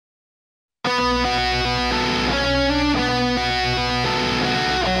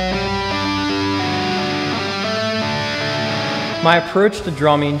My approach to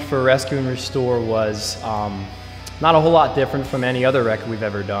drumming for Rescue and Restore was not a whole lot different from any other record we've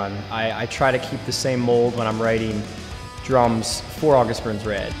ever done. I try to keep the same mold when I'm writing drums for August Burns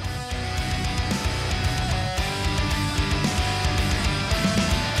Red.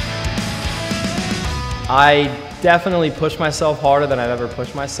 I definitely push myself harder than I've ever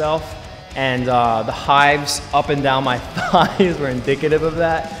pushed myself, and the hives up and down my thighs were indicative of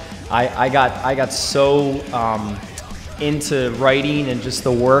that. I got so into writing and just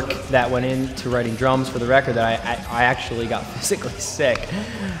the work that went into writing drums for the record that I actually got physically sick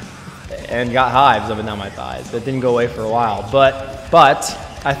and got hives up and down my thighs. That didn't go away for a while, but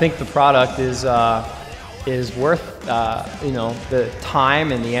I think the product is worth you know, the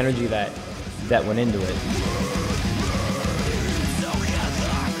time and the energy that went into it.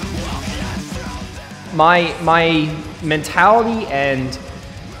 My mentality and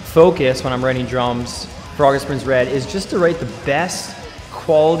focus when I'm writing drums for August Burns Red is just to write the best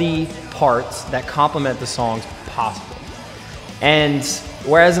quality parts that complement the songs possible. And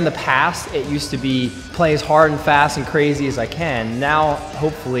whereas in the past it used to be play as hard and fast and crazy as I can, now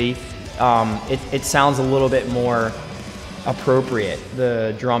hopefully it sounds a little bit more appropriate,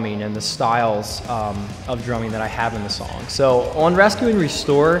 the drumming and the styles of drumming that I have in the song. So on Rescue and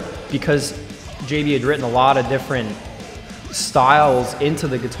Restore, because JB had written a lot of different styles into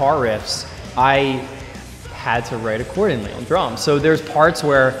the guitar riffs, I had to write accordingly on drums. So there's parts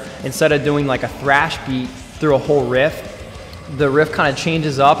where instead of doing like a thrash beat through a whole riff, the riff kind of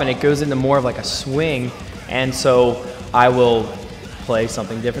changes up and it goes into more of like a swing, and so I will play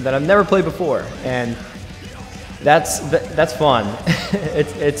something different that I've never played before, and that's fun.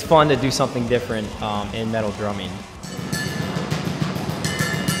 It's fun to do something different in metal drumming.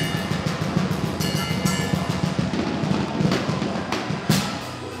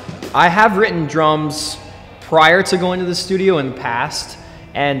 I have written drums prior to going to the studio in the past,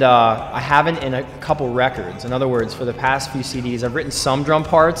 and I haven't in a couple records. In other words, for the past few CDs, I've written some drum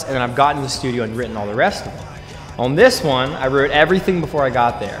parts, and then I've gotten to the studio and written all the rest of them. On this one, I wrote everything before I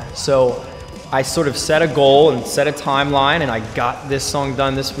got there. So I sort of set a goal and set a timeline, and I got this song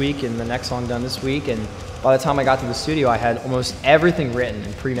done this week and the next song done this week, and by the time I got to the studio, I had almost everything written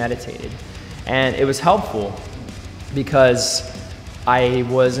and premeditated. And it was helpful because I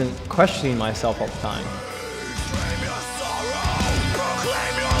wasn't questioning myself all the time.